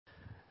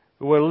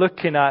We're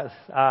looking at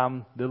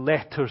the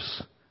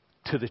letters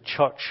to the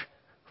church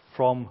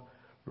from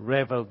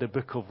the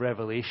book of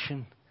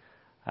Revelation.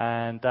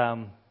 And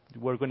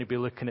we're going to be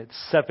looking at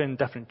 7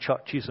 different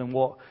churches and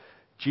what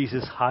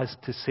Jesus has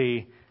to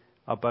say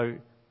about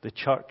the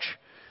church.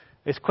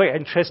 It's quite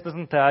interesting,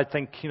 isn't it? I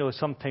think,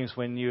 sometimes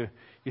when you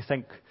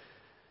think,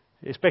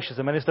 especially as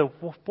a minister,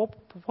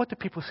 what do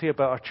people say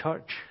about our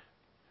church?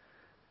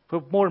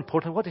 But more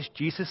importantly, what does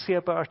Jesus say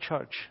about our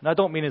church? And I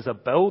don't mean as a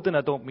building,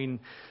 I don't mean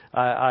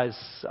as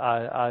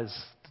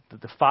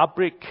the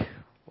fabric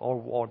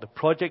or the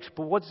projects,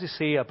 but what does he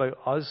say about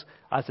us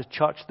as a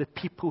church, the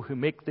people who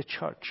make the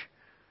church?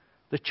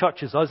 The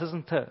church is us,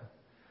 isn't it?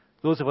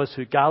 Those of us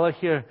who gather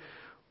here,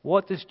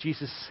 what does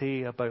Jesus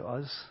say about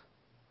us?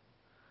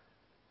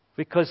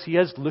 Because he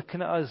is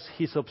looking at us,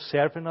 he's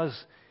observing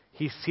us,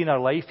 he's seen our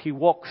life, he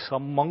walks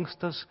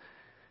amongst us,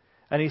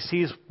 and he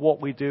sees what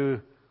we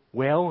do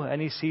well, and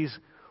he sees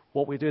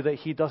what we do that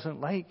he doesn't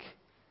like.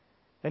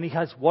 And he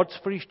has words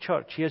for his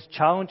church, he has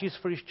challenges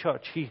for his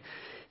church,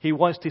 he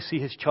wants to see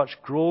his church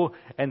grow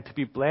and to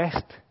be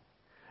blessed.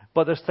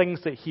 But there's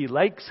things that he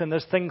likes, and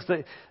there's things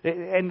that,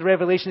 in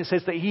Revelation it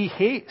says that he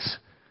hates.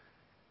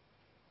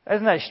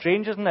 Isn't that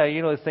strange, isn't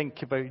it?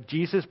 Think about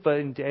Jesus, but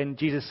and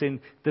Jesus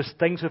saying, there's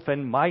things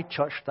within my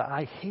church that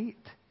I hate.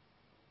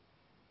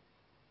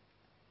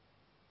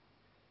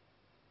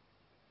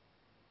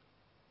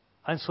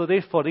 And so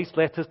therefore, these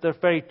letters, they're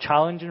very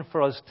challenging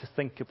for us to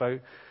think about.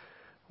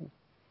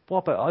 What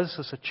about us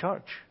as a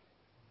church?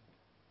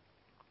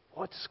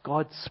 What does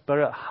God's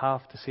Spirit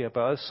have to say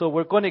about us? So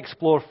we're going to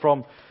explore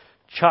from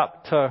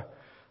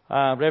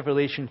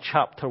Revelation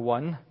chapter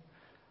 1.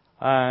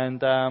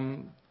 And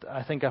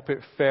I think I put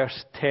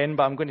verse 10,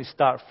 but I'm going to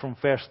start from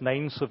verse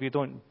 9, so if you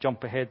don't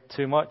jump ahead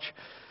too much.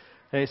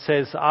 And it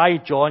says, I,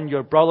 John,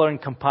 your brother and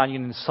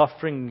companion in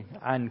suffering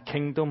and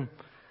kingdom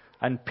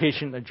and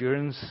patient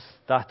endurance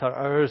that are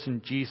ours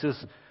in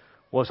Jesus,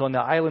 was on the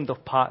island of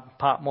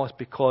Patmos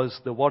because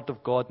the word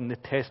of God and the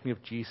testimony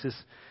of Jesus.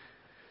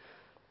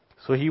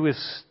 So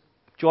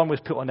John was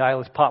put on the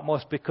island of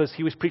Patmos because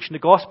he was preaching the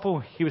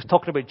gospel. He was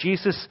talking about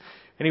Jesus,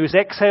 and he was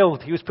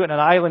exiled. He was put on an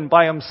island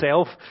by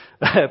himself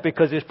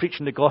because he was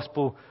preaching the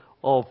gospel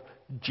of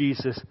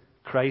Jesus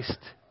Christ.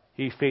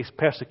 He faced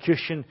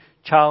persecution,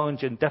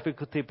 challenge, and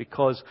difficulty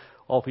because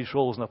of his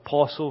role as an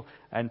apostle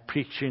and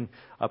preaching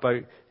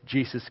about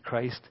Jesus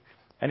Christ.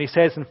 And he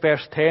says in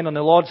verse 10, on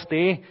the Lord's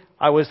day,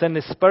 I was in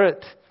the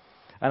Spirit,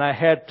 and I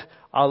heard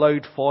a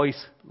loud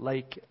voice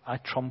like a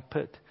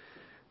trumpet.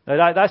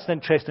 Now that's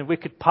interesting. We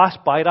could pass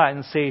by that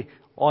and say,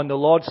 on the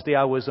Lord's day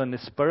I was in the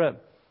Spirit.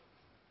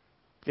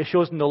 It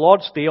shows on the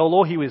Lord's day,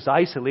 although he was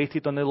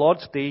isolated, on the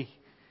Lord's day,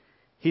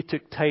 he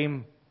took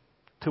time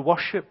to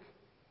worship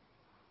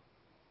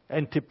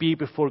and to be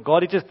before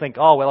God. He didn't think,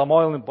 oh, well, I'm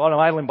on an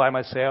island by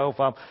myself.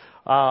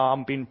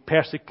 I'm being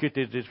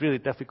persecuted. It's really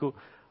difficult.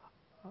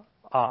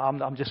 I'm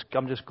not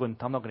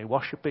going to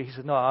worship. But he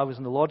said, no, I was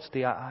on the Lord's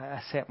day.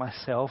 I set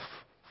myself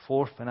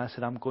forth and I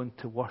said, I'm going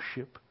to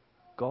worship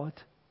God.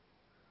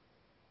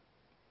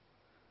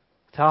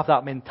 To have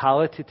that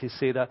mentality to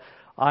say that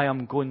I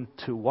am going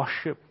to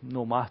worship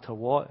no matter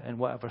what, in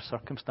whatever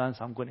circumstance,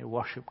 I'm going to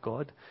worship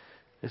God,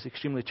 is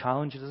extremely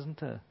challenging,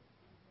 isn't it?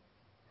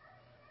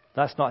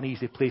 That's not an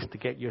easy place to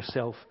get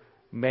yourself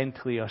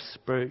mentally or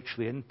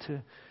spiritually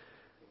into.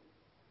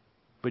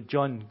 But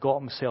John got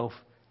himself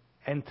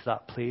into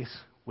that place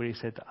where he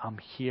said, I'm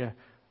here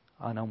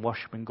and I'm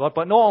worshiping God.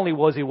 But not only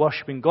was he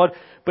worshiping God,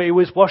 but he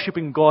was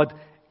worshiping God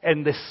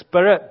in the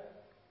Spirit.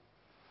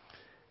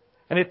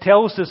 And it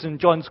tells us in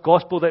John's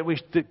Gospel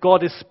that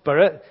God is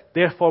Spirit,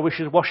 therefore we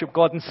should worship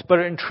God in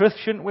spirit and truth,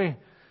 shouldn't we?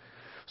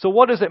 So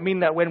what does it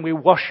mean that when we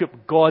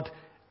worship God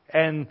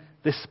in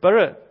the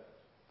Spirit?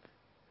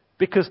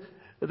 Because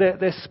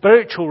the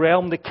spiritual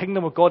realm, the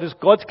kingdom of God, is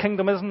God's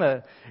kingdom, isn't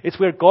it? It's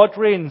where God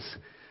reigns.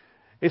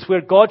 It's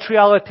where God's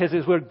reality is.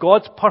 It's where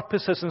God's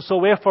purpose is. And so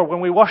therefore,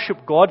 when we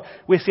worship God,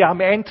 we say,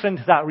 I'm entering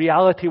into that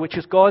reality which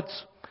is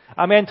God's.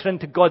 I'm entering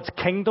into God's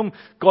kingdom,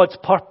 God's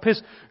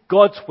purpose,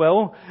 God's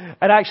will.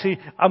 And actually,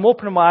 I'm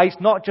opening my eyes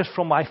not just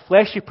from my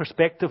fleshy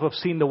perspective of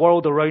seeing the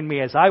world around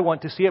me as I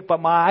want to see it, but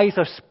my eyes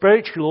are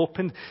spiritually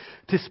opened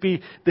to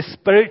see the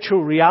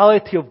spiritual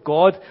reality of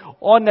God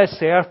on this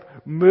earth,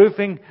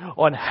 moving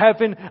on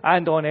heaven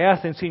and on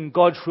earth, and seeing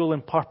God's rule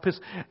and purpose.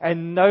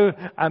 And now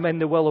I'm in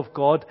the will of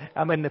God.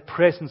 I'm in the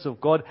presence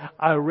of God.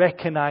 I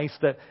recognize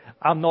that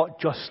I'm not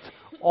just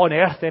on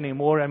earth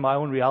anymore in my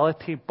own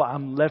reality, but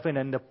I'm living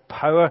in the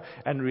power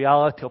and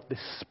reality of the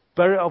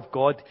Spirit of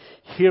God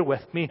here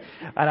with me.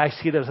 And I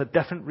see there's a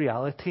different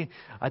reality,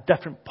 a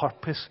different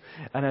purpose,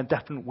 and a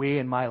different way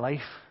in my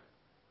life.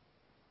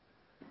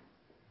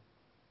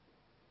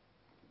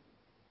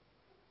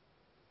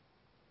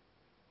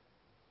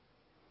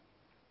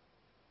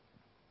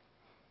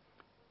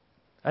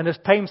 And there's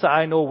times that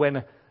I know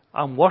when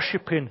I'm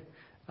worshipping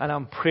and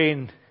I'm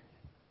praying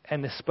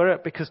in the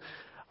Spirit, because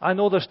I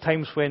know there's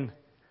times when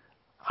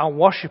I'm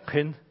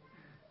worshipping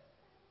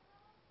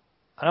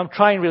and I'm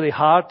trying really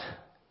hard,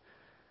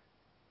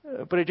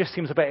 but it just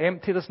seems a bit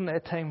empty, doesn't it,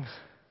 at times?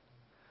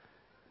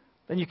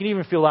 And you can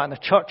even feel that in the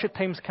church at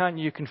times, can't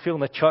you? You can feel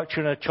in the church,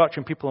 you're in a church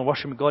and people are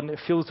worshiping God, and it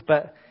feels a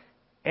bit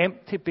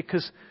empty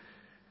because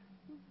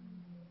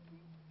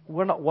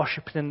we're not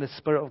worshiping in the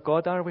Spirit of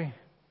God, are we?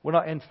 We're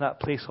not into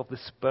that place of the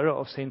Spirit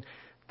of saying,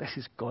 this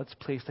is God's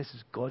place, this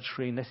is God's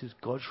reign, this is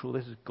God's rule,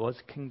 this is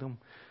God's kingdom.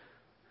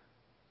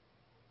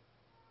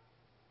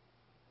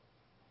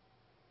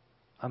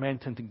 I'm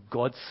entering into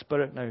God's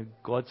Spirit now,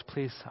 God's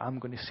place. I'm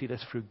going to see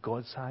this through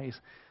God's eyes.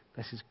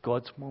 This is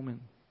God's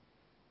moment.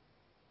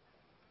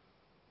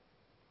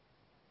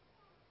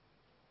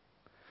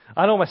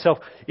 I know myself,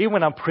 even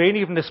when I'm praying,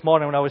 even this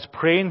morning when I was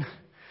praying,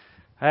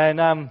 and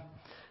I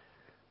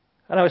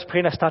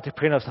started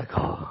praying, I was like,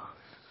 oh,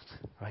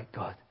 right,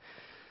 God.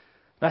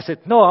 And I said,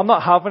 no, I'm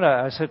not having it.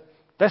 I said,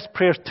 this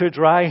prayer's too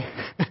dry.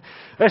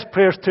 This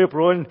prayer's too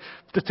boring.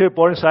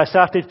 So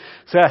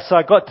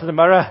I got to the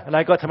mirror, and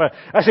I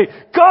said,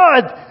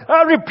 God,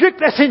 I rebuke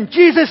this in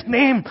Jesus'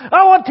 name.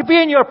 I want to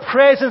be in your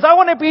presence. I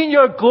want to be in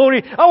your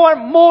glory. I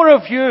want more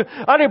of you.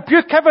 I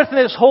rebuke everything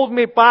that's holding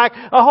me back.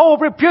 I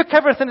rebuke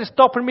everything that's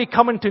stopping me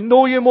coming to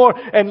know you more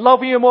and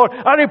loving you more.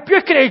 I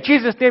rebuke it in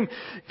Jesus' name.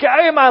 Get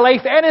out of my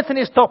life. Anything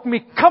that's stopping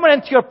me coming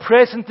into your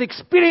presence,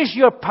 experience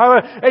your power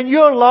and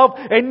your love,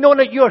 and know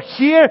that you're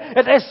here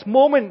at this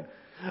moment.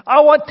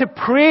 I want to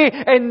pray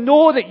and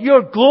know that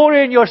your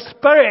glory and your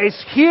Spirit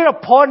is here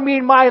upon me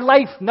in my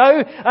life now,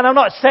 and I'm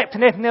not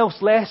accepting anything else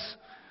less.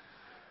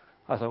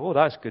 I thought, oh,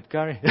 that's good,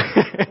 Gary.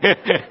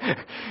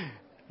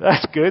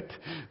 That's good.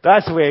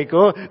 That's the way to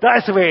go.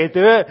 That's the way to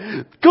do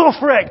it. Go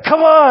for it.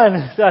 Come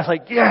on. So I was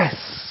like, yes.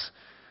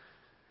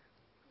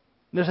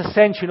 There's a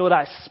sense,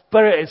 that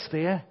Spirit is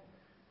there.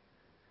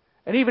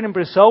 And even in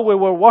Brazil, where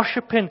we're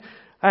worshipping,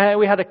 there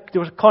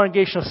was a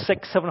congregation of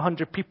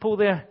 600-700 people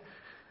there.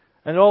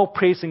 And they're all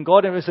praising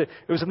God. And it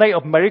was a night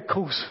of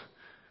miracles.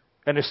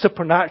 And it's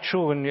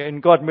supernatural and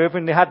God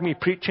moving. They had me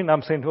preaching.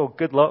 I'm saying, oh,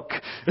 good luck.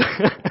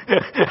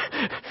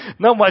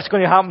 Not much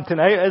going to happen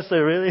tonight, is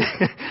there really?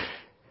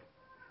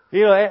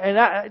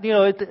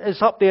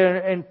 It's up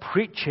there and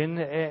preaching.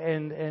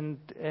 And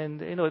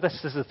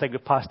this is the thing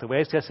with Pastor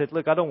Wesley. I said,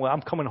 look,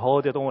 I'm coming on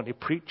holiday. I don't want to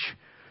preach.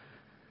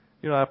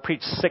 I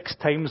preached 6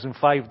 times in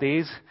 5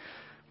 days.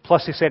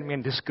 Plus, he sent me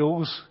into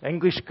schools,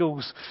 English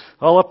schools,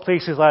 other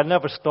places I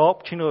never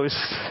stopped. It was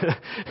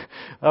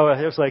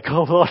like,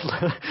 oh Lord.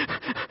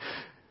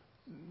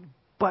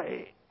 But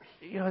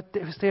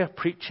it was there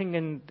preaching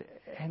and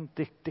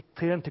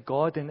declaring to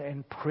God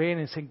and praying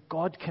and saying,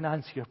 God can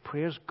answer your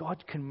prayers.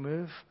 God can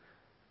move.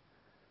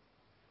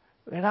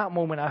 In that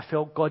moment, I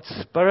felt God's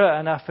Spirit,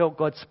 and I felt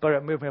God's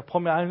Spirit moving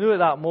upon me. I knew at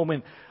that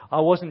moment I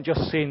wasn't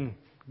just saying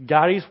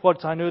Gary's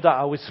words. I knew that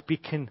I was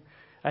speaking.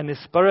 And the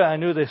Spirit, I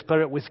knew the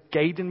Spirit was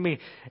guiding me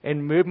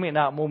and moving me in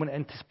that moment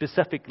into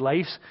specific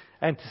lives,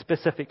 into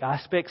specific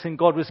aspects. And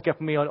God was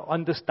giving me an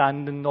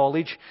understanding,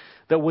 knowledge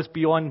that was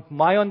beyond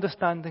my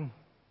understanding.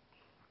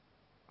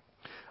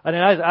 And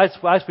then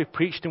as we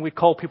preached and we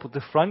called people to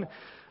the front,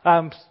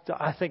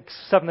 I think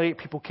 7 or 8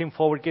 people came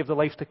forward, gave their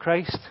life to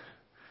Christ.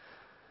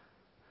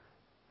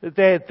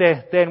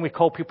 Then we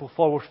called people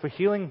forward for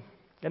healing.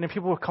 And then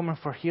people were coming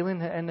for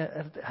healing, and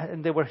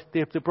they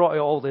brought out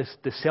all the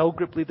cell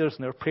group leaders,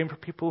 and they were praying for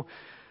people.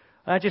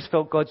 And I just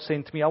felt God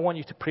saying to me, I want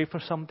you to pray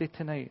for somebody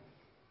tonight.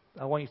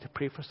 I want you to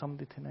pray for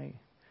somebody tonight.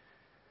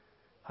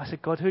 I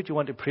said, God, who do you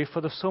want to pray for?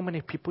 There's so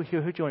many people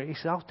here. Who do you want? He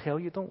said, I'll tell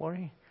you, don't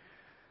worry.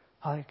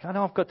 I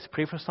know I've got to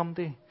pray for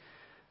somebody.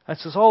 And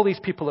so there's all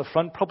these people at the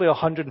front, probably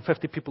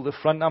 150 people at the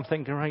front. And I'm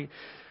thinking, right,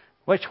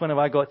 which one have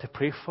I got to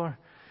pray for?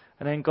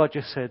 And then God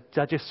just said,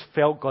 I just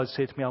felt God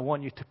say to me, I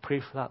want you to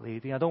pray for that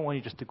lady. I don't want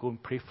you just to go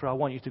and pray for her. I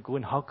want you to go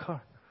and hug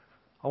her.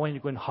 I want you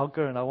to go and hug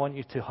her, and I want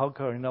you to hug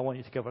her, and I want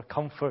you to give her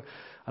comfort,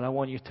 and I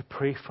want you to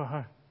pray for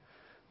her.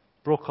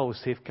 Broke all the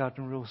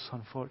safeguarding rules,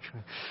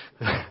 unfortunately.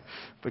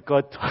 But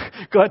God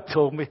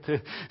told me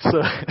to.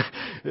 So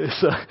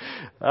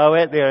I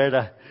went there,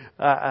 and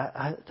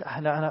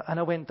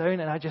I went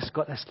down, and I just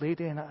got this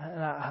lady, and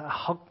I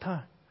hugged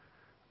her.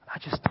 I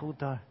just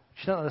told her.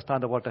 She didn't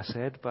understand a word I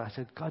said, but I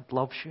said, God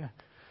loves you.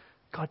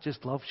 God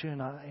just loves you.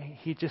 And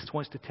He just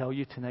wants to tell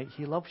you tonight,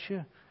 He loves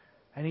you.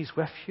 And He's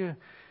with you.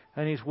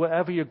 And He's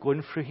whatever you're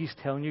going through, He's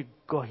telling you,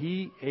 God,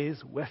 He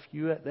is with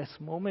you at this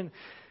moment.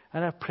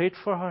 And I prayed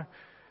for her.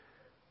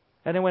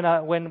 And then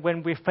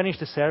when we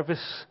finished the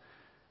service,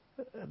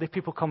 the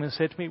people come and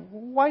said to me,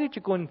 why did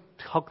you go and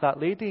hug that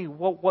lady?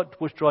 What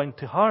was drawn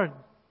to her?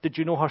 Did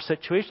you know her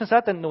situation? I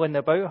said, I didn't know anything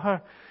about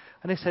her.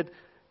 And they said,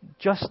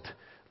 just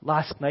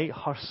last night,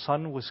 her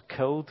son was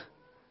killed,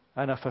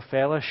 and a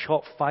fella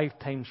shot 5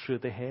 times through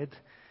the head,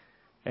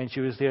 and she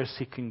was there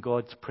seeking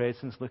God's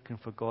presence, looking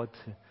for God.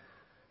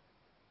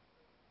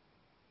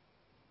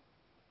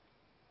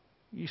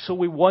 So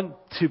we want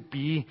to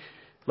be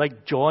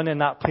like John in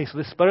that place of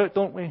the Spirit,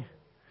 don't we?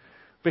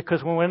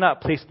 Because when we're in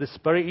that place of the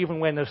Spirit, even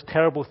when there's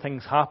terrible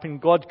things happen,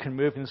 God can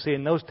move and say,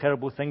 in those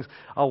terrible things,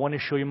 I want to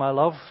show you my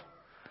love.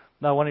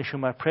 Now I want to show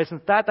my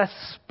presence. That's the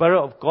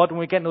Spirit of God. When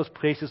we get in those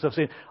places of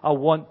saying, I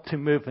want to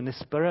move in the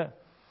Spirit.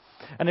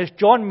 And as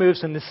John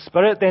moves in the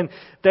Spirit, then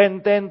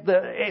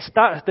the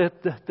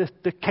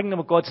kingdom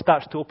of God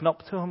starts to open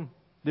up to him.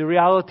 The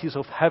realities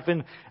of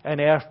heaven and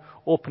earth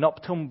open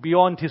up to him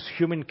beyond his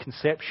human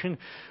conception,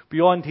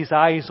 beyond his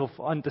eyes of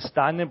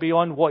understanding,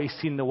 beyond what he's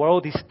seen in the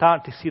world. He's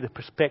starting to see the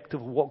perspective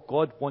of what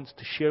God wants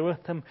to share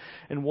with him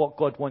and what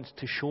God wants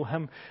to show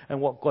him and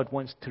what God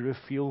wants to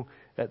reveal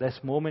at this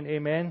moment.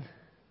 Amen.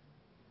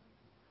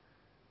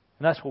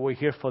 And that's what we're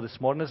here for this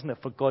morning, isn't it?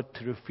 For God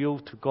to reveal,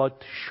 to God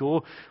to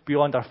show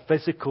beyond our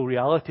physical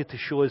reality, to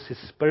show us His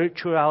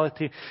spiritual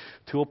reality,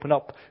 to open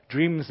up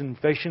dreams and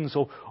visions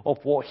of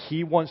what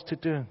He wants to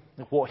do,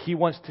 of what He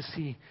wants to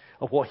see,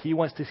 of what He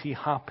wants to see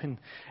happen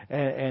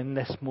in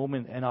this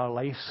moment in our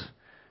lives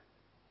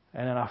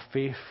and in our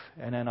faith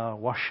and in our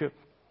worship.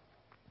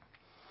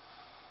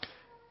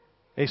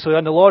 And so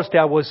on the Lord's Day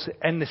I was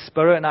in the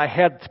Spirit, and I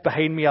heard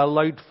behind me a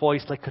loud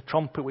voice like a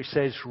trumpet which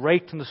says,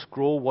 "Write on the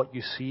scroll what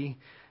you see,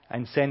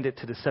 and send it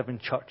to the 7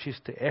 churches,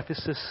 to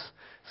Ephesus,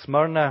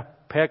 Smyrna,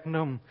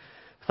 Pergamum,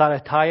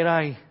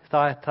 Thyatira,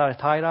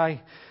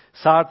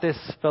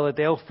 Sardis,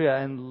 Philadelphia,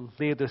 and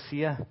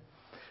Laodicea."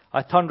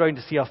 I turned around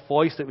to see a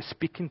voice that was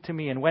speaking to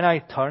me, and when I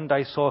turned,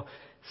 I saw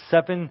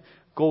 7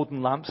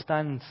 golden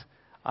lampstands,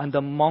 and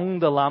among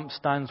the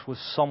lampstands was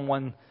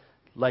someone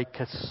like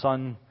a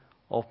son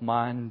of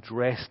man,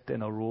 dressed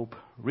in a robe,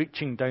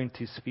 reaching down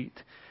to his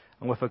feet,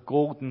 and with a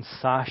golden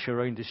sash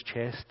around his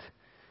chest.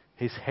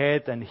 His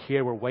head and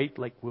hair were white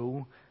like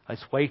wool,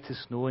 as white as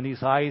snow, and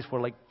his eyes were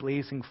like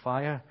blazing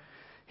fire.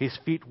 His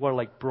feet were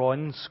like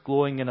bronze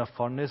glowing in a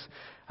furnace,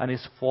 and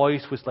his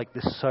voice was like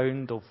the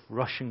sound of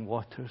rushing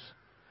waters.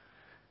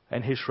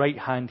 In his right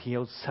hand he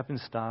held 7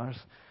 stars,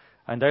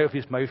 and out of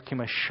his mouth came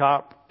a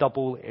sharp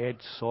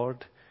double-edged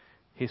sword.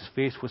 His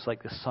face was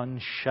like the sun,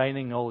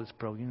 shining in all its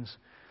brilliance.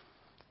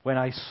 When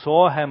I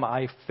saw him,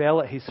 I fell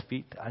at his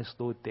feet as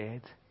though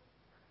dead.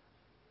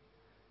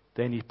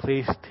 Then he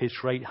placed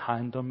his right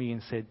hand on me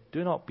and said,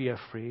 "Do not be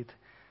afraid.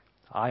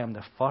 I am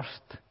the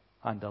first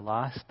and the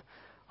last.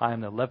 I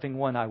am the living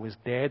one. I was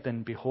dead,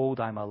 and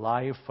behold, I am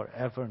alive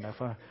forever and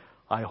ever.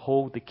 I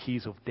hold the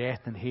keys of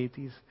death and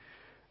Hades.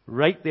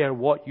 Write there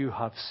what you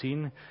have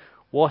seen,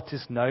 what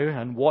is now,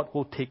 and what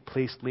will take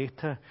place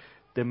later.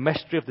 The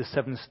mystery of the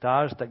 7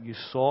 stars that you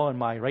saw in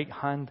my right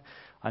hand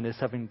and the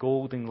 7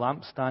 golden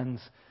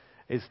lampstands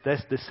is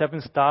this: the 7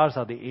 stars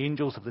are the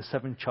angels of the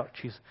 7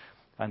 churches,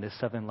 and the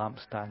 7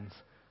 lampstands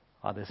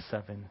are the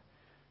 7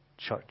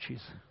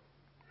 churches."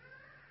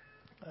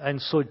 And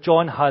so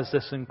John has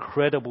this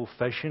incredible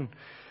vision,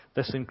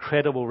 this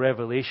incredible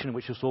revelation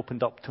which is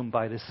opened up to him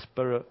by the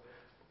Spirit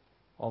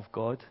of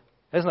God.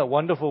 Isn't it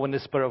wonderful when the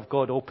Spirit of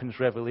God opens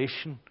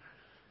revelation?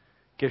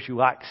 Gives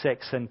you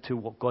access into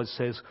what God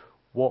says,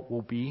 what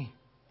will be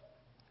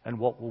and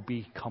what will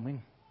be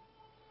coming.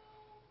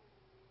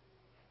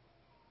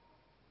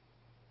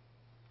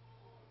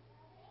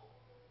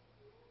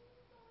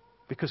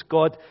 Because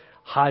God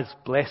has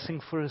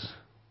blessing for us.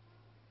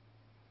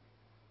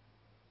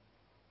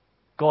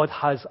 God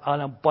has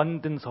an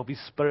abundance of His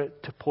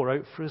Spirit to pour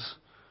out for us.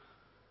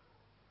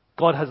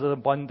 God has an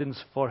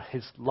abundance for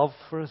His love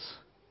for us.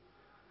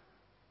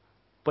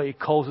 But He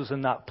calls us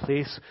in that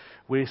place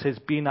where He says,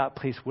 "Be in that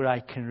place where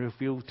I can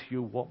reveal to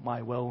you what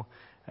my will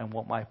and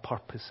what my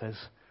purpose is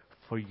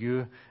for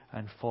you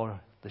and for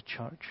the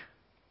church."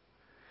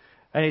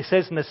 And He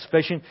says in this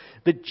vision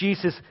that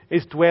Jesus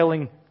is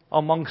dwelling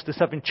amongst the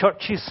 7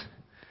 churches.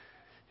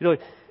 You know,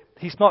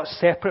 He's not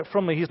separate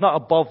from them. He's not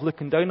above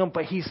looking down on them,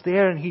 but He's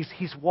there and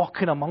He's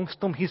walking amongst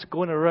them. He's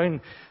going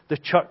around the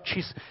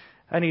churches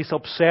and He's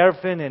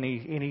observing and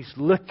He's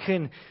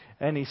looking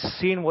and He's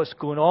seeing what's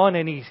going on,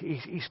 and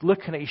He's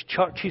looking at His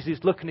churches.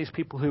 He's looking at His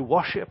people who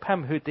worship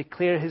Him, who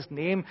declare His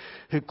name,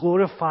 who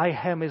glorify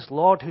Him as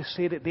Lord, who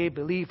say that they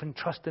believe and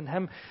trust in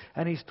Him,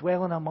 and He's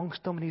dwelling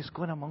amongst them and He's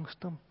going amongst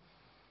them.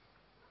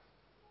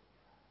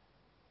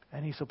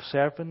 And He's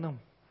observing them.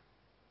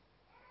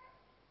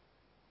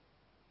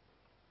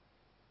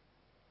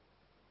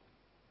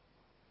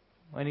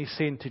 And He's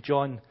saying to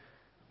John,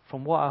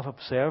 "From what I've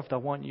observed, I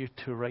want you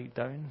to write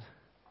down.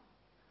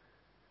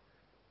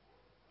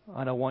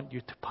 And I want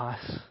you to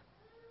pass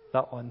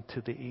that on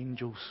to the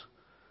angels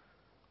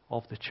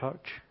of the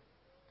church."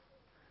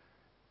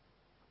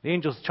 The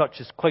angels of the church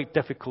is quite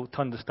difficult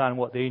to understand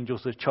what the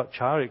angels of the church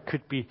are. It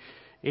could be,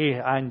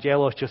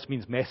 angelos just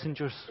means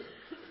messengers.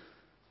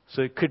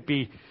 So it could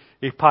be,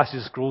 he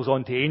passes scrolls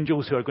on to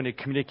angels who are going to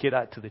communicate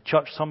that to the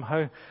church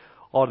somehow.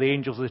 Or the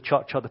angels of the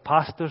church are the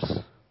pastors,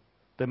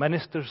 the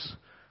ministers,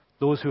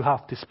 those who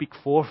have to speak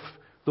forth,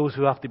 those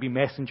who have to be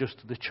messengers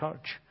to the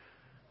church.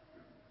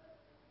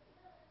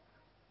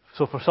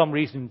 So for some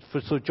reason,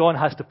 so John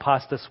has to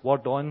pass this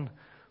word on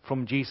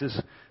from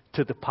Jesus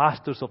to the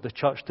pastors of the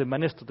church, to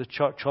minister the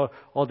church,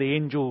 or the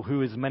angel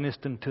who is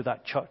ministering to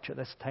that church at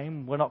this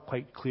time. We're not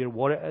quite clear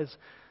what it is.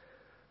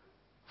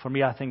 For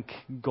me, I think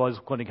God's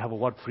going to have a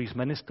word for His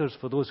ministers,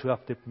 for those who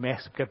have to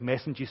give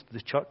messages to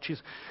the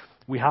churches.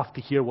 We have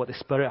to hear what the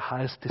Spirit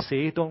has to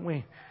say, don't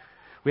we?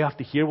 We have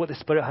to hear what the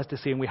Spirit has to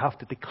say, and we have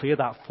to declare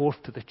that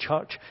forth to the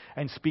church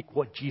and speak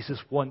what Jesus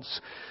wants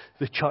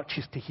the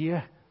churches to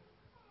hear.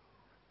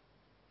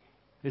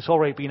 It's all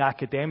right being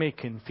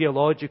academic and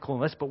theological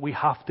and this, but we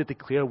have to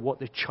declare what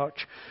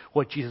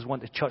Jesus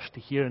wants the church to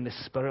hear in the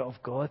Spirit of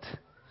God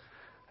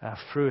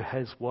through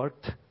His Word.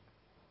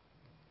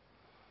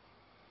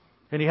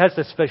 And he has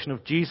this vision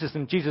of Jesus,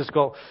 and Jesus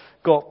got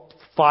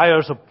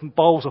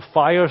balls of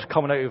fire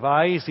coming out of his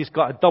eyes. He's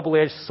got a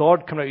double-edged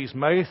sword coming out of his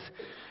mouth.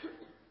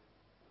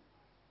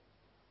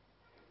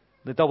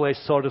 The double-edged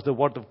sword is the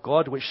Word of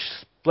God, which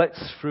splits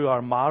through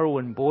our marrow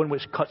and bone,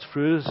 which cuts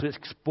through us, which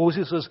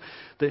exposes us,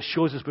 that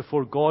shows us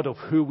before God of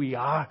who we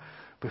are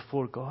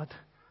before God.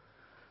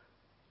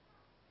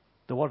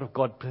 The Word of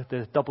God,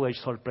 the double-edged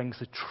sword, brings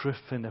the truth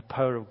and the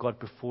power of God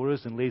before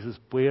us and lays us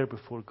bare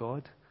before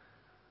God.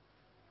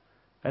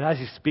 And as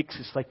he speaks,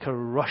 it's like a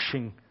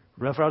rushing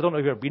river. I don't know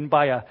if you've ever been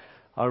by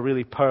a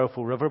really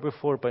powerful river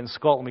before, but in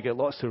Scotland we get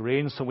lots of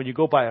rain, so when you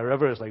go by a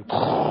river, it's like...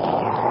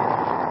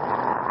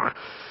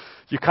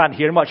 You can't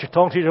hear much. You're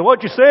talking to you,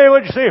 what'd you say?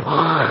 What'd you say?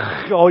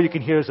 All you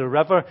can hear is a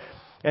river.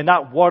 And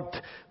that word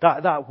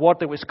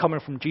that was coming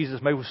from Jesus'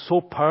 mouth was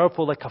so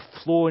powerful, like a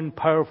flowing,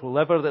 powerful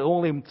river. The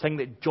only thing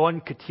that John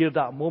could hear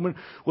that moment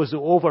was the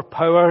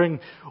overpowering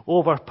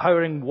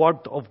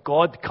word of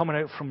God coming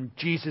out from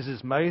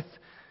Jesus' mouth.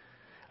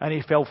 And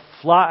he fell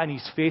flat on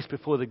his face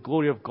before the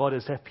glory of God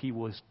as if he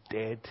was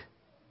dead.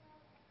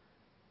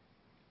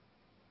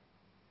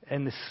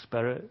 In the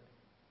Spirit,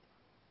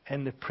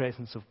 in the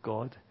presence of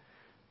God,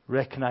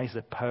 recognized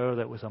the power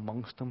that was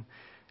amongst him,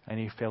 and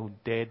he fell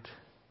dead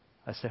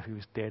as if he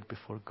was dead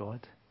before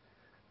God.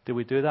 Do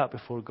we do that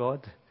before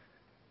God?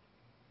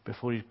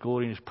 Before His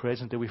glory and His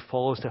presence? Do we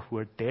fall as if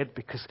we're dead?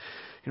 Because,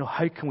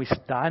 how can we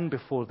stand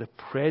before the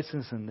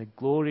presence and the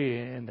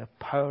glory and the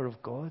power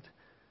of God?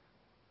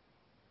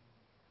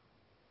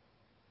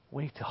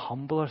 We need to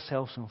humble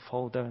ourselves and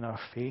fall down on our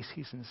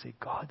faces and say,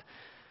 God,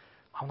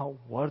 I'm not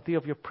worthy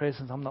of your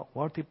presence. I'm not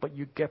worthy, but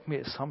you give me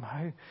it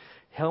somehow.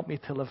 Help me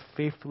to live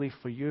faithfully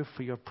for you,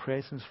 for your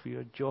presence, for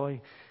your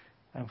joy,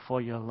 and for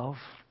your love.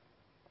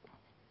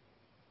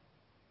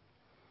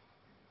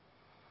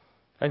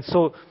 And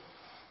so,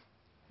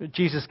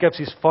 Jesus gives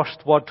his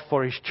first word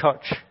for his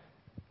church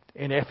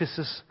in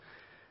Ephesus.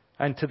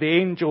 And to the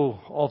angel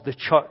of the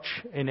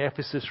church in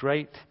Ephesus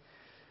write,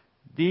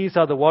 these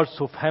are the words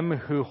of him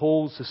who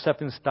holds the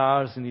 7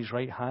 stars in his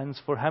right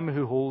hands, for him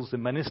who holds the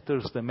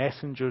ministers, the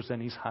messengers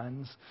in his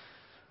hands.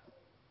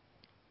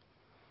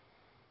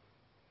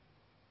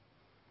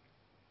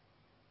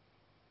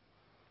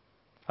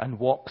 And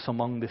walks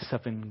among the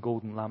 7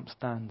 golden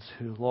lampstands,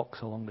 who walks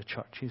along the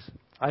churches.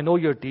 I know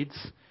your deeds,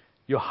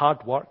 your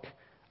hard work,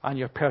 and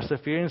your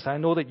perseverance. I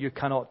know that you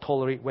cannot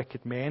tolerate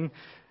wicked men,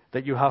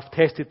 that you have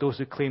tested those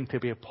who claim to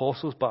be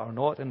apostles but are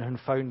not, and who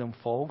found them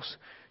false.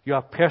 You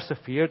have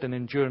persevered and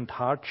endured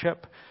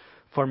hardship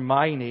for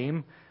my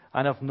name,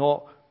 and have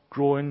not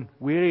grown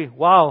weary.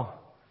 Wow,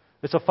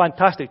 it's a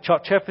fantastic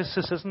church,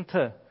 Ephesus, isn't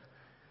it?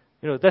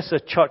 This is a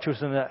church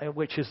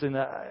which is in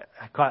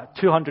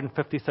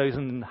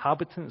 250,000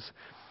 inhabitants.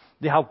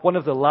 They have one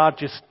of the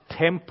largest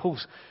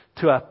temples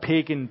to a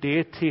pagan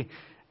deity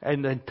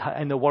in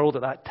the world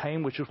at that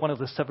time, which was one of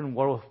the 7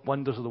 world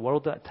wonders of the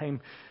world at that time,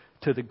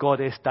 to the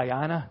goddess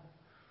Diana.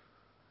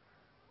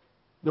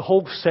 The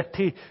whole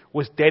city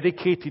was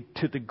dedicated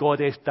to the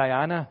goddess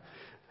Diana.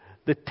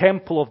 The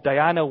temple of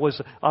Diana was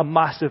a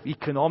massive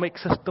economic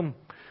system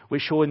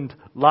which owned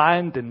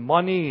land and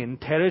money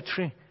and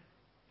territory.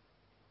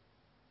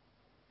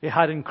 It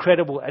had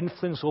incredible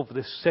influence over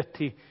the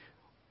city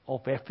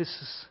of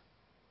Ephesus.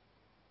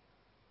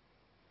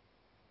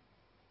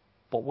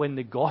 But when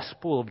the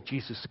gospel of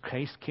Jesus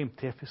Christ came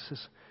to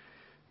Ephesus,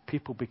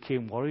 people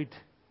became worried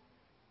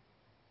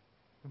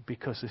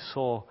because they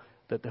saw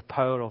that the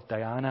power of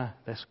Diana,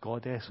 this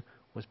goddess,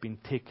 was being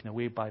taken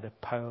away by the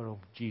power of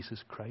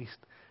Jesus Christ,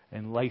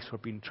 and lives were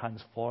being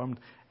transformed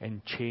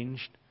and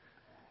changed.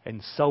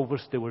 In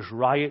Silvers, there was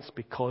riots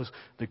because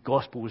the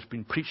gospel was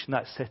being preached in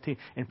that city,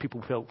 and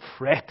people felt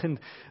threatened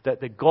that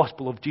the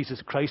gospel of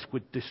Jesus Christ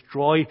would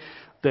destroy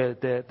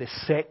the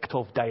sect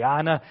of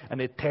Diana and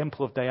the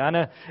temple of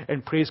Diana.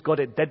 And praise God,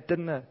 it did,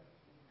 didn't it?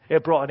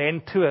 It brought an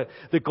end to it.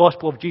 The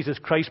gospel of Jesus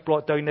Christ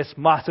brought down this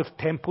massive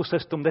temple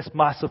system, this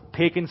massive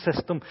pagan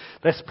system,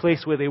 this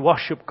place where they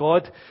worship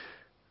God,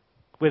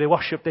 where they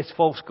worship these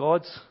false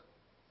gods.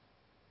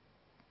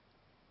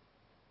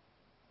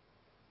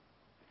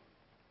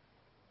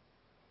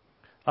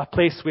 A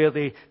place where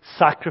they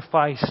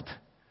sacrificed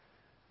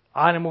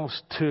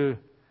animals to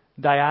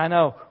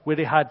Diana, where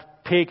they had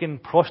pagan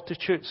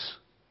prostitutes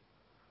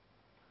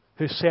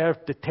who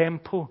served the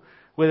temple,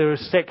 where there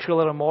was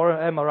sexual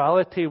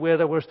immorality, where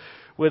there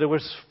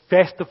was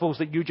festivals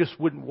that you just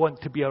wouldn't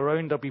want to be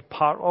around or be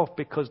part of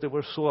because they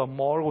were so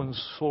immoral and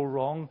so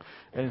wrong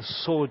and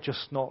so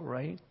just not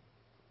right.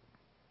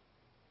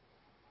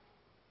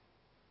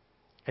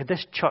 And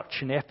this church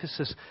in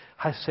Ephesus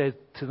has said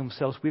to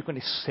themselves, we're going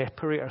to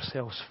separate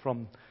ourselves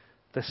from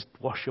this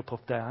worship of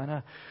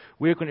Diana.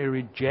 We're going to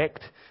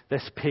reject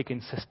this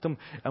pagan system,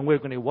 and we're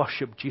going to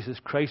worship Jesus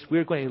Christ.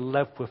 We're going to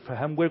live with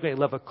Him. We're going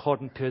to live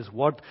according to His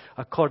word,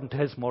 according to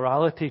His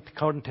morality,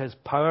 according to His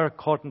power,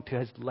 according to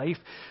His life.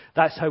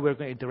 That's how we're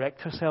going to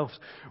direct ourselves.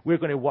 We're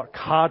going to work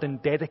hard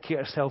and dedicate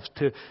ourselves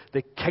to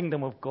the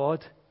kingdom of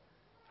God.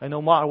 And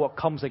no matter what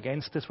comes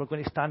against us, we're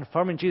going to stand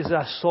firm. And Jesus,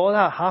 I saw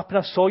that happen.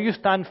 I saw you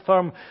stand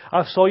firm.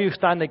 I saw you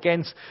stand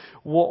against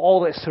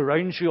all that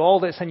surrounds you, all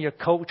that's in your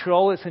culture,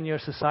 all that's in your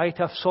society.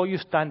 I saw you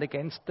stand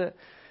against it.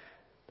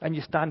 And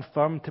you stand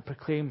firm to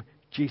proclaim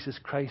Jesus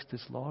Christ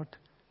as Lord.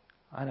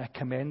 And I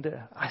commend it.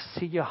 I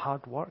see your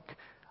hard work.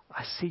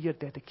 I see your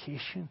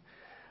dedication.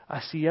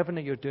 I see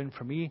everything that you're doing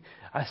for me.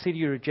 I see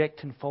you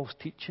rejecting false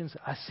teachings.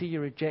 I see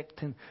you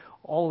rejecting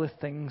all the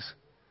things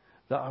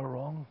that are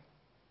wrong.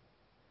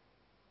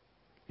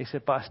 He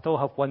said, but I still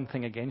have one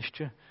thing against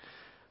you.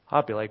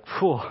 I'd be like,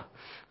 whoa,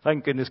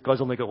 thank goodness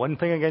God's only got one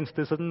thing against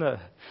us, isn't it?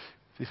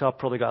 He said, I've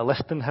probably got a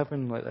list in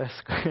heaven like this.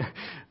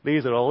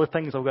 These are all the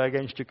things I've got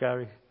against you,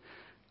 Gary.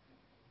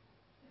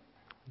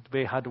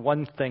 They had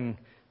one thing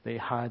they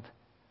had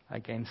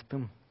against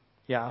them.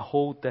 Yet I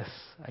hold this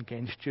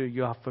against you.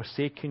 You have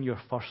forsaken your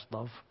first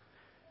love.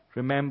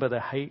 Remember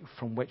the height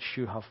from which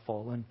you have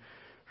fallen.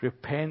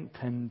 Repent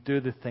and do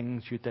the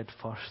things you did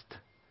first.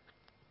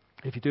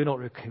 If you do not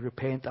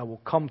repent, I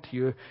will come to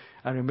you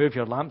and remove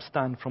your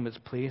lampstand from its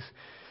place.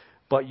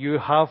 But you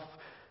have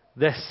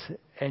this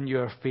in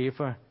your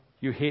favor.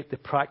 You hate the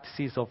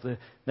practices of the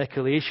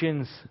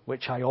Nicolaitans,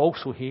 which I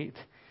also hate.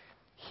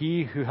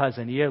 He who has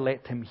an ear,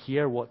 let him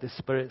hear what the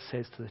Spirit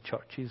says to the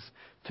churches.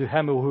 To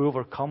him who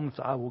overcomes,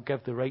 I will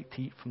give the right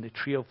to eat from the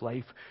tree of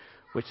life,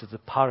 which is the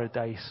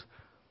paradise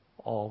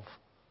of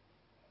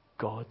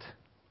God.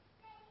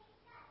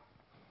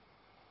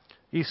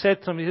 He said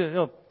to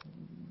them,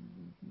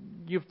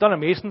 you've done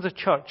amazing as a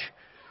church.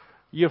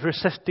 You've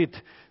resisted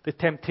the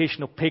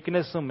temptation of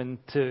paganism and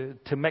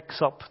to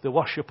mix up the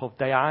worship of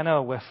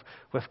Diana with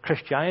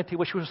Christianity,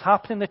 which was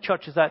happening in the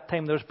church at that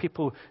time. There was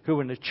people who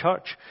were in the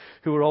church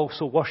who were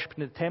also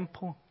worshipping in the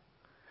temple.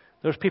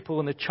 There was people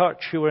in the church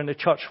who were in the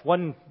church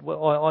on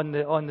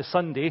the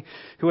Sunday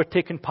who were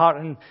taking part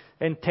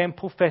in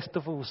temple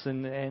festivals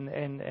and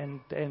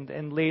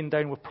laying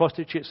down with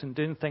prostitutes and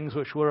doing things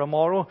which were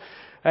immoral.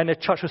 And the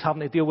church was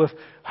having to deal with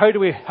how do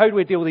we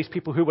deal with these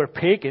people who were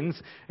pagans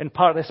and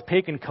part of this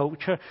pagan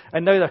culture,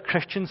 and now they're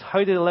Christians. How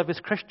do they live as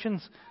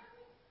Christians?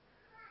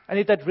 And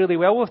they did really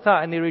well with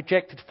that, and they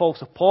rejected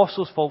false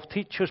apostles, false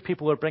teachers.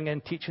 People were bringing in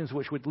teachings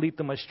which would lead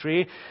them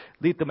astray,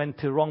 lead them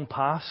into wrong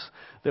paths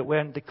that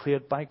weren't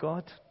declared by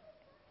God.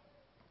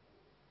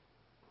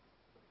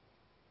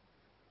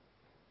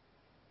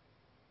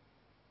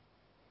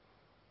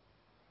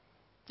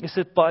 He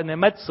said, but in the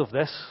midst of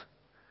this,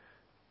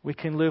 we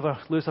can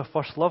lose our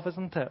first love,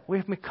 isn't it?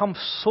 We've become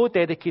so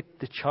dedicated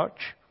to church,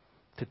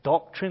 to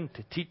doctrine,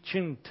 to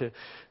teaching, to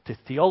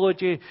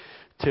theology,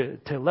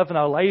 to living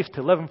our life,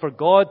 to living for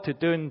God, to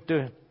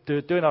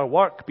doing our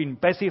work, being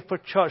busy for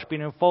church,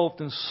 being involved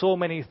in so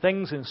many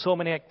things and so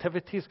many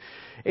activities.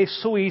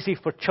 It's so easy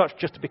for church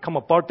just to become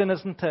a burden,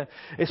 isn't it?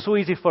 It's so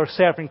easy for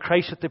serving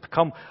Christ to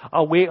become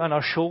a weight on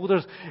our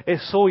shoulders.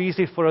 It's so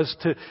easy for us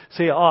to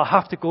say, I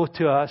have to go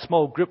to a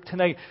small group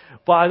tonight,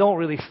 but I don't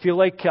really feel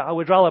like it. I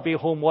would rather be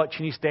home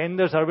watching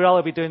EastEnders. I'd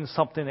rather be doing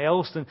something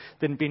else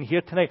than being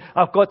here tonight.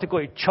 I've got to go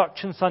to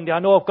church on Sunday. I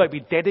know I've got to be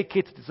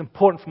dedicated. It's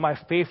important for my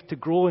faith to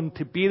grow and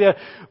to be there,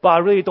 but I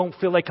really don't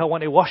feel like I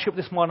want to worship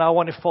this morning. I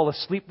want to fall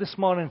asleep this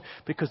morning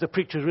because the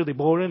preacher's really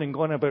boring and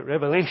going about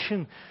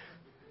Revelation.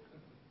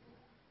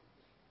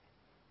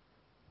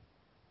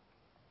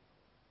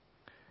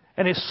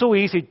 And it's so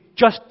easy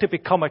just to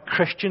become a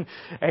Christian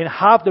and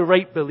have the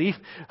right belief,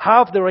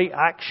 have the right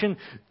action,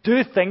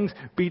 do things,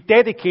 be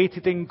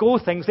dedicated and go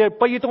things there,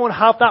 but you don't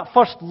have that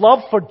first love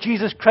for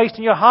Jesus Christ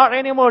in your heart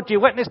anymore. Do you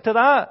witness to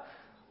that?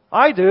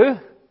 I do.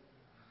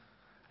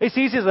 It's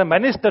easy as a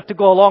minister to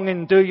go along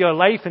and do your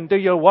life and do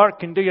your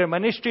work and do your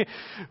ministry,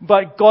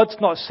 but God's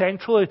not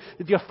central.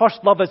 Your first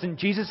love isn't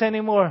Jesus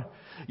anymore.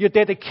 Your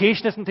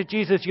dedication isn't to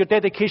Jesus. Your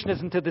dedication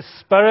isn't to the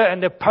Spirit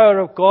and the power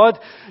of God.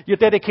 Your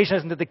dedication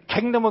isn't to the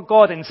kingdom of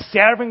God and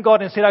serving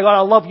God and saying, God,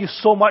 I love you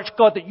so much,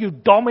 God, that you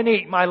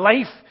dominate my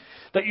life,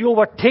 that you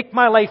overtake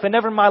my life, and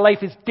ever my life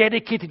is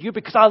dedicated to you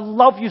because I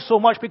love you so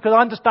much, because I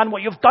understand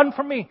what you've done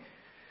for me.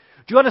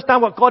 Do you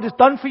understand what God has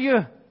done for you?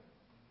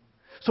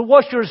 So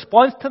what's your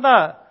response to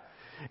that?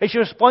 Is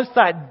your response to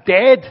that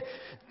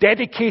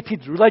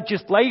dedicated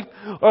religious life?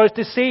 Or is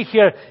to say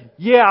here,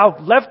 yeah, I've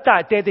lived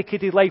that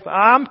dedicated life,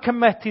 I'm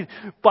committed,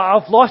 but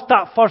I've lost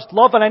that first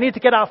love and I need to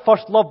get that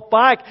first love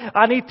back.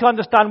 I need to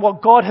understand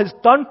what God has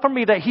done for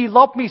me, that He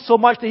loved me so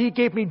much that He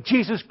gave me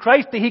Jesus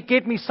Christ, that He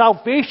gave me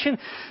salvation,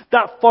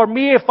 that for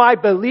me, if I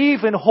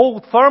believe and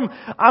hold firm,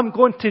 I'm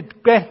going to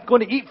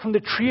eat from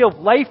the tree of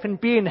life and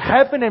be in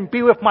heaven and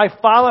be with my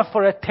Father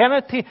for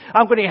eternity.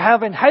 I'm going to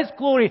have in His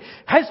glory,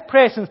 His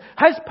presence,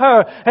 His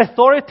power,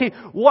 authority.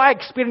 What I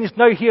experience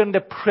now here in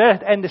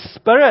the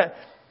Spirit,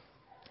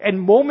 in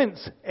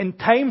moments, in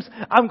times,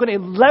 I'm going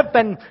to live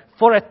in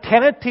for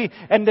eternity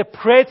in the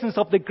presence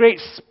of the great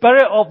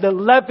Spirit of the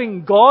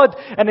living God,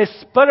 and the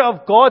Spirit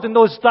of God, and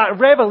that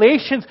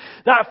revelations,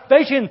 that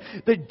vision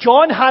that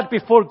John had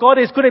before God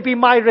is going to be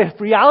my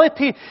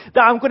reality,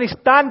 that I'm going to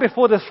stand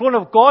before the throne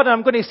of God, and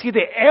I'm going to see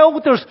the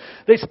elders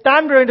that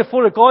stand around the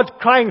throne of God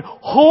crying,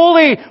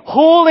 holy,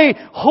 holy,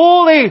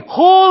 holy,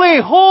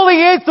 holy, holy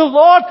is the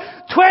Lord,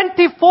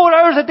 24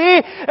 hours a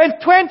day, and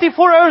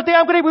 24 hours a day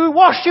I'm going to be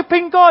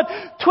worshipping God.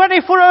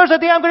 24 hours a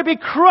day I'm going to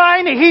be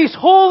crying that He's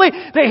holy,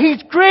 that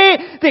He's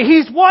great, that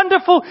He's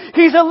wonderful,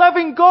 He's a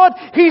living God,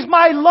 He's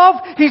my love,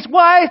 He's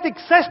why I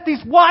exist,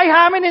 He's why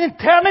I'm in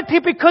eternity,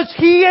 because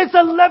He is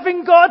a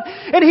living God,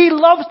 and He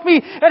loves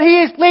me, and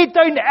He has laid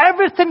down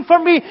everything for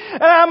me,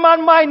 and I'm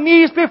on my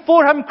knees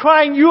before Him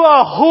crying, you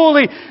are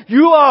holy,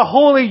 you are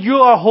holy, you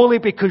are holy,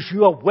 because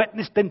you have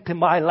witnessed into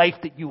my life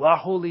that you are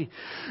holy.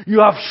 You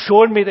have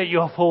shown me that you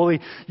are holy.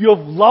 You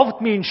have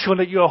loved me and shown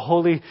that you are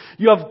holy.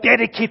 You have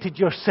dedicated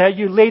yourself.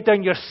 You laid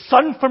down your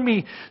Son for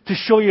me to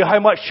show you how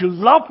much you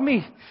love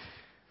me.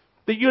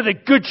 That you're the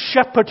good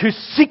shepherd who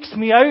seeks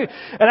me out.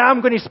 And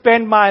I'm going to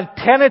spend my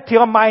eternity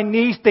on my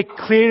knees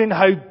declaring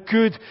how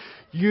good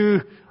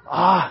you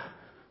are.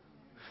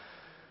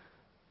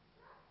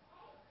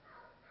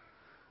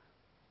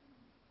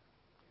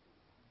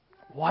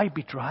 Why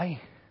be dry?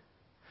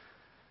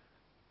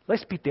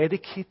 Let's be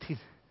dedicated.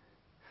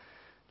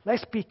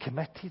 Let's be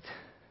committed.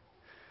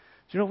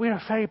 You know, we're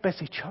a very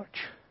busy church.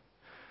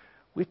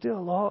 We do a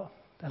lot.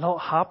 A lot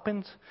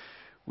happens.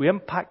 We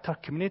impact our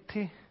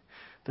community.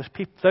 There's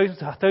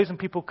 1,000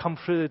 people come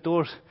through the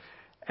doors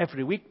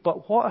every week.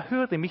 But who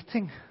are they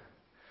meeting?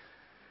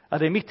 Are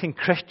they meeting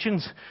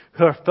Christians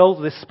who are filled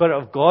with the Spirit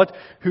of God,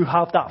 who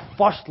have that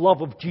first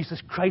love of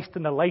Jesus Christ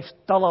in their life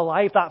still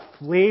alive, that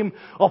flame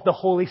of the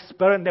Holy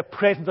Spirit and the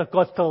presence of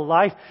God still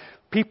alive?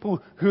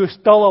 People who are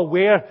still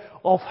aware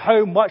of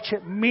how much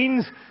it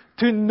means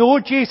to know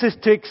Jesus,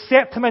 to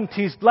accept Him into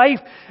his life,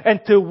 and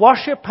to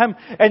worship Him,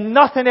 and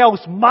nothing else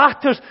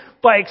matters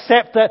but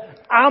except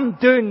that I'm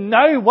doing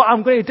now what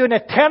I'm going to do in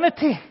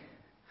eternity.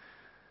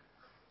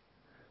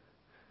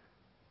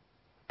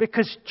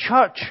 Because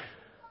church,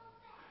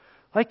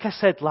 like I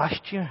said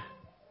last year,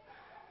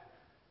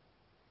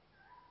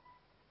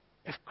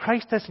 if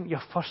Christ isn't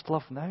your first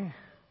love now,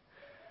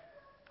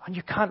 and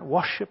you can't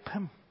worship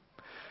Him,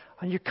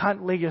 and you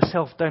can't lay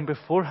yourself down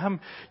before Him,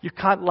 you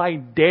can't lie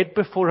dead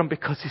before Him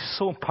because He's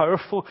so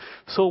powerful,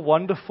 so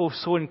wonderful,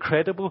 so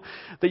incredible,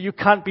 that you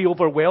can't be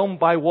overwhelmed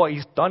by what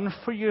He's done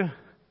for you,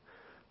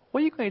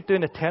 what are you going to do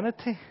in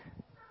eternity?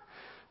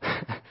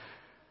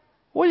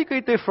 What are you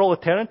going to do for all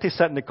eternity?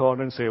 Sit in the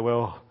corner and say,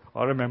 well,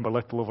 I remember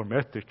Little Over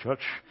Methodist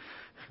Church.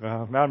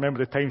 I remember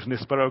the times when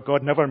the Spirit of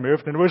God never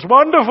moved and it was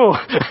wonderful.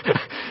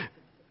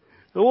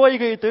 What are you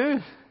going to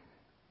do?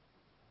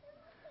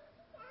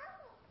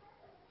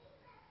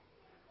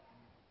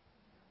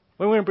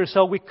 When we were in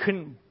Brazil, we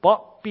couldn't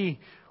but be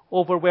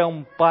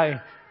overwhelmed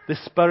by the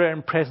Spirit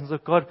and presence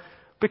of God,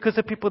 because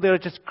the people there are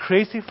just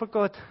crazy for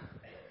God.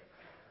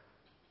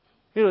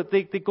 You know,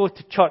 they go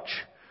to church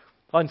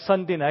on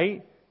Sunday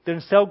night, they're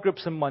in cell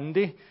groups on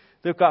Monday,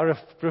 they've got a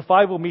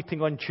revival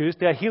meeting on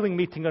Tuesday, a healing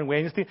meeting on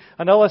Wednesday,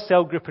 another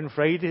cell group on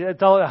Friday,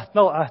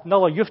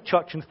 another youth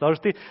church on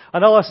Thursday,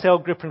 another cell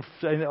group on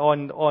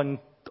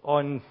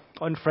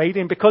Friday,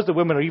 and because the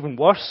women are even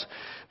worse,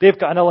 they've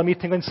got another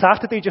meeting on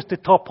Saturday just to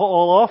top it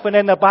all off, and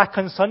then they're back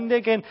on Sunday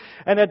again,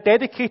 and they're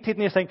dedicated,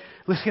 and you think,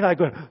 Lucy and I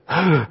going,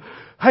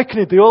 how can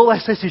they do all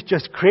this? This is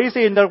just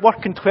crazy, and they're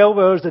working 12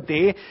 hours a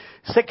day,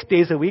 6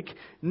 days a week,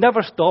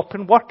 never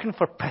stopping, working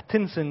for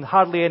pittance and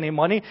hardly any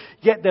money,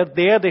 yet they're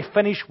there, they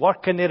finish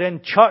work, and they're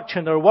in church,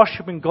 and they're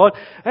worshipping God,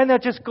 and they're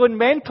just going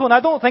mental, and I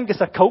don't think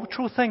it's a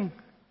cultural thing.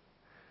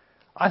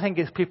 I think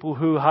it's people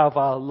who have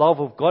a love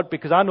of God,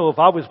 because I know if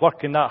I was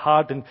working that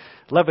hard and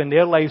living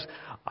their lives,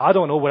 I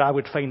don't know where I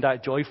would find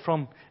that joy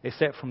from,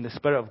 except from the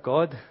Spirit of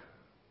God.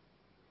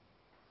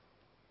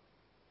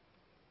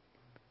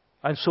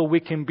 And so we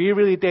can be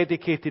really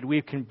dedicated,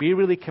 we can be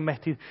really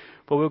committed,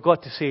 but we've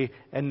got to say,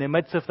 in the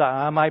midst of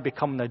that, am I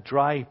becoming a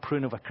dry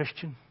prune of a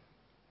Christian?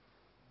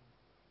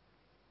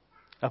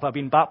 Have I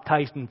been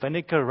baptized in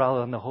vinegar rather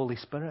than the Holy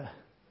Spirit?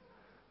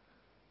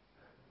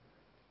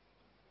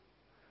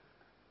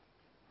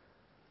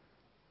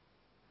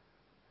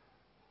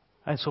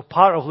 And so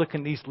part of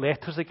looking at these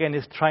letters again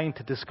is trying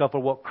to discover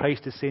what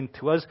Christ is saying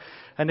to us.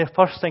 And the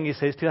first thing He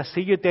says to us, I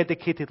see you're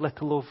dedicated,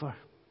 little over.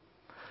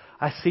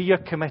 I see you're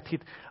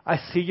committed. I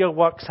see your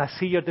works. I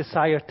see your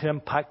desire to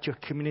impact your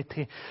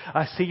community.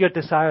 I see your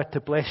desire to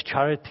bless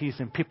charities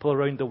and people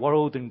around the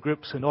world and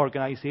groups and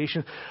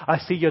organizations. I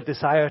see your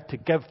desire to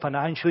give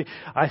financially.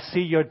 I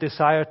see your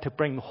desire to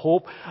bring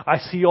hope. I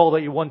see all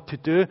that you want to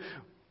do.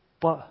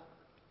 But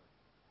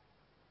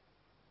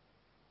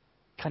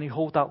can He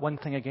hold that one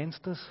thing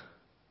against us?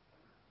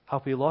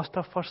 Have we lost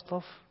our first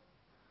love?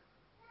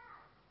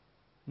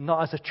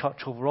 Not as a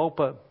church overall,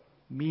 but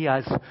me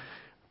as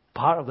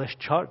part of this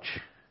church,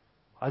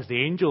 as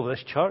the angel of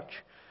this church,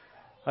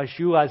 as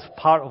you as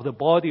part of the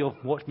body of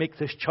what makes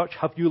this church.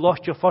 Have you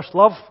lost your first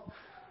love?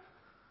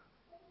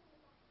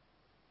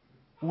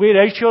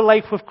 Where is your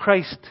life with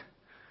Christ?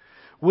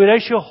 Where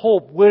is your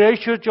hope? Where is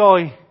your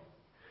joy?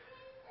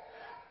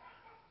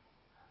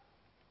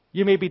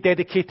 You may be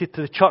dedicated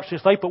to the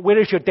church's life, but where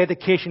is your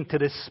dedication to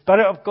the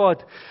Spirit of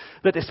God?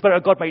 That the Spirit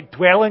of God might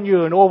dwell in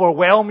you and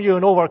overwhelm you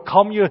and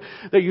overcome you.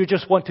 That you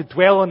just want to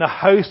dwell in the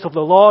house of the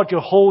Lord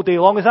your whole day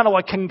long. Is that not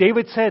what King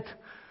David said?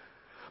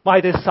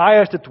 My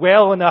desire is to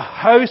dwell in the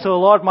house of the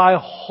Lord my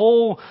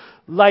whole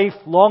life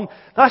long.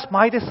 That's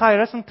my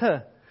desire, isn't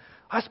it?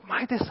 That's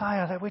my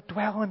desire, that we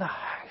dwell in the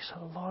house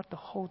of the Lord the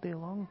whole day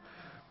long.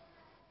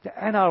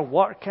 In our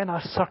work, in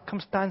our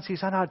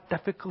circumstances, in our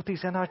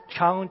difficulties, in our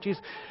challenges,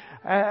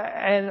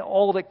 and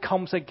all that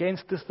comes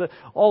against us,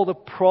 all the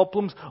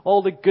problems,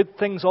 all the good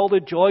things, all the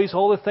joys,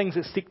 all the things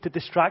that seek to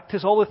distract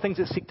us, all the things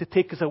that seek to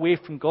take us away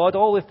from God,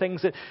 all the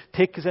things that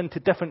take us into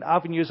different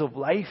avenues of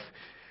life,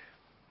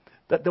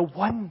 that the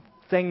one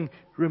thing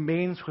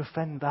remains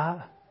within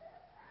that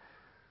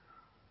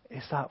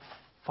is that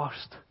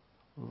first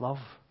love,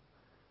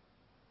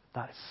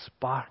 that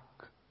spark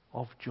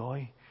of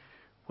joy.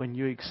 When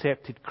you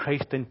accepted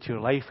Christ into your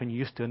life and you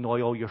used to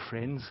annoy all your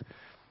friends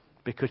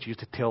because you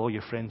used to tell all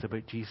your friends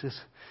about Jesus.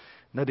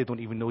 Now they don't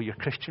even know you're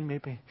Christian,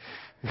 maybe.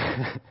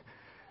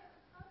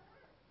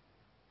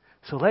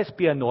 So let's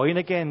be annoying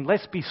again.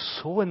 Let's be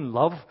so in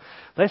love.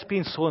 Let's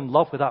be so in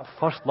love with that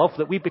first love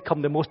that we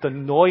become the most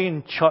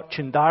annoying church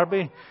in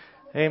Derby.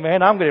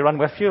 Amen. I'm going to run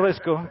with you. Let's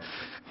go.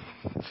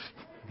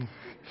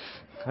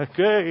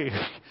 Okay.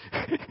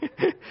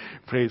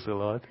 Praise the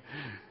Lord.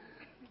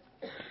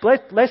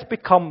 Let's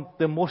become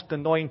the most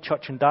annoying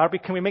church in Derby.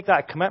 Can we make that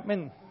a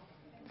commitment?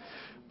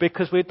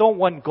 Because we don't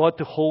want God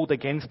to hold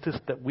against us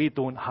that we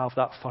don't have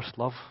that first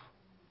love.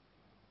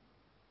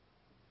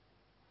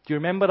 Do you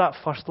remember that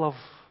first love?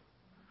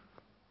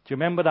 Do you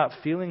remember that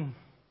feeling?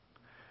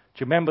 Do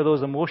you remember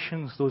those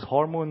emotions, those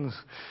hormones,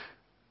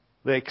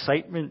 the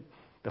excitement,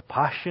 the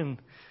passion,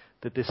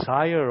 the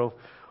desire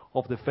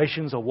of the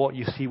visions of what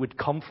you see would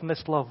come from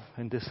this love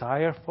and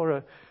desire for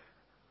it?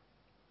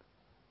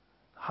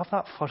 Have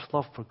that first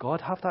love for God.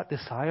 Have that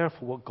desire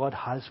for what God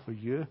has for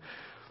you,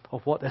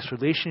 of what this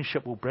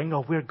relationship will bring,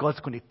 of where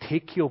God's going to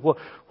take you, of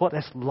what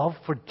this love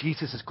for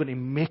Jesus is going to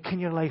make in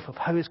your life, of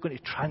how it's going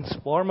to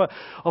transform it,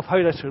 of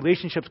how this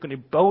relationship is going to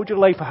build your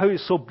life, of how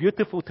it's so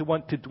beautiful to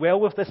want to dwell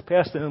with this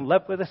person and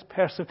live with this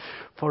person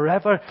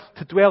forever,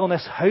 to dwell in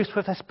this house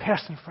with this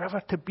person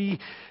forever, to be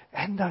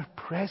in their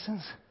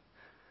presence.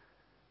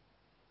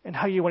 And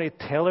how you want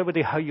to tell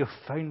everybody how you've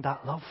found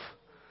that love.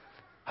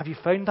 Have you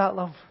found that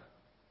love?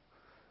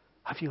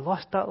 Have you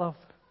lost that love?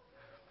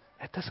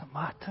 It doesn't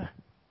matter.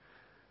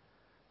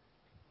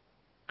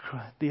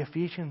 The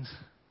Ephesians,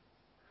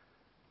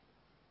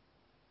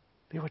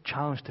 they were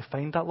challenged to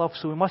find that love.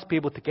 So we must be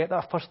able to get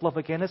that first love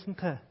again, isn't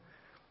it?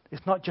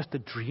 It's not just a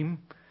dream.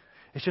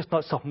 It's just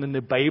not something in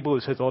the Bible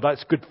that says, oh,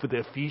 that's good for the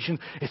Ephesians.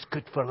 It's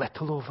good for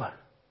little over.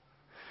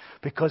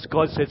 Because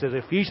God says, as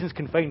Ephesians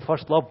can find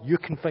first love, you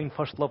can find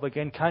first love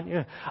again, can't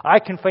you? I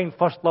can find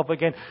first love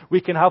again. We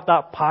can have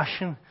that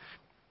passion.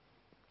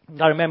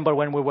 I remember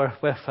when we were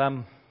with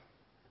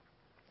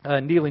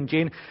Neil and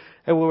Jane,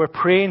 and we were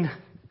praying,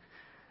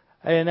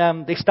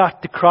 and they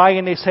started to cry,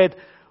 and they said,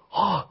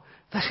 oh,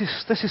 this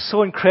is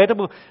so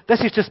incredible.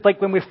 This is just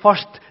like when we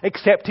first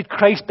accepted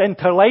Christ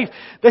into our life.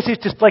 This is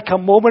just like a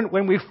moment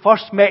when we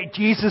first met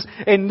Jesus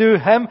and knew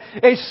Him.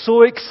 It's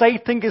so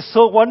exciting. It's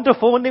so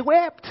wonderful. And they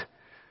wept.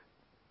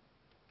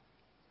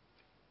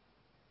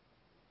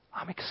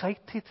 I'm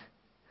excited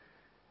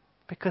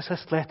because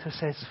this letter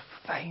says,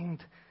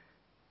 find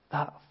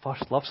that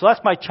first love. So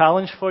that's my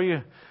challenge for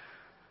you.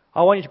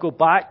 I want you to go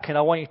back and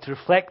I want you to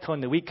reflect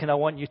on the week and I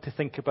want you to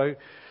think about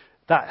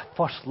that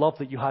first love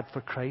that you had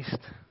for Christ.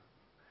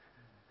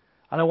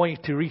 And I want you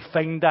to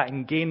refine that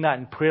and gain that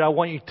in prayer. I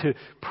want you to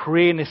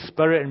pray in the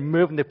Spirit and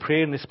move in the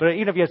prayer in the Spirit.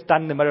 Even if you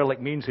stand in the mirror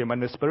like me and say, am I in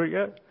the Spirit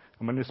yet?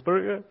 Am I in the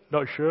Spirit yet?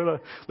 Not sure.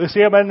 Let's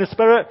say I'm in the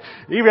Spirit.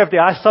 Even if they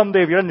ask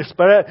someday if you're in the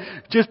Spirit,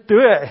 just do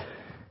it.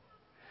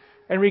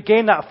 And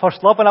regain that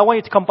first love. And I want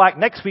you to come back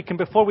next week. And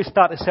before we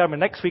start the sermon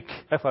next week,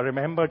 if I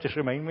remember, just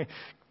remind me.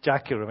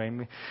 Jackie will remind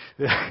me.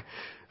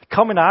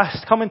 Come and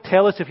ask. Come and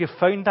tell us if you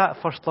found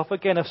that first love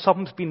again. If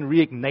something's been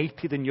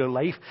reignited in your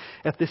life.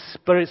 If the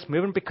Spirit's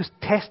moving. Because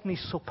testing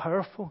is so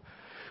powerful.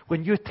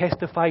 When you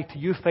testify to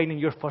you finding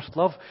your first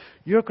love,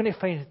 you're going to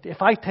find,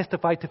 if I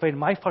testify to find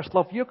my first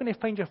love, you're going to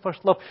find your first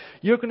love.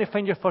 You're going to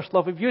find your first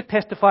love. If you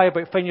testify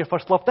about finding your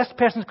first love, this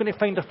person's going to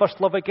find their first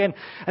love again.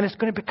 And it's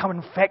going to become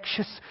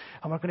infectious.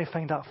 And we're going to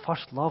find that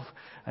first love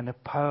and the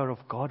power of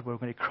God. We're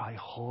going to cry,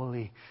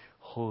 holy,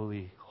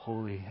 holy,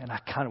 holy. And I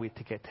can't wait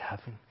to get to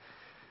heaven.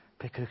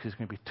 Because it's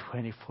going to be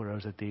 24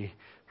 hours a day.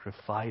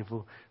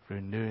 Revival,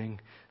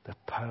 renewing, the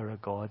power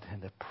of God and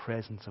the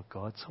presence of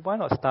God. So why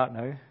not start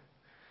now?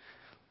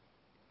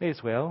 May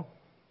as well.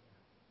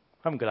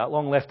 I haven't got that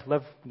long left to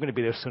live. I'm going to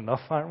be there soon enough,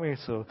 aren't we?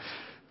 So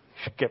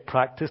should get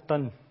practice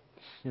done.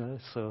 You know,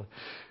 so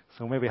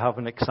maybe have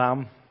an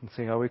exam and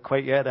say, are we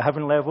quite yet at the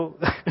heaven level?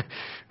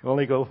 You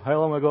only go,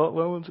 how long have I got?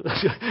 Well,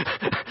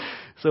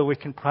 so we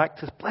can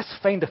practice. Let's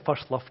find the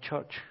first love,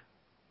 church.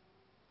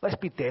 Let's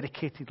be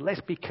dedicated.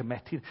 Let's be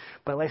committed.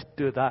 But let's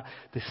do that,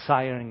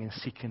 desiring and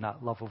seeking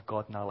that love of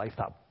God in our life,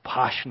 that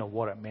passion of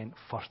what it meant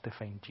first to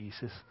find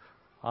Jesus.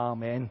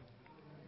 Amen.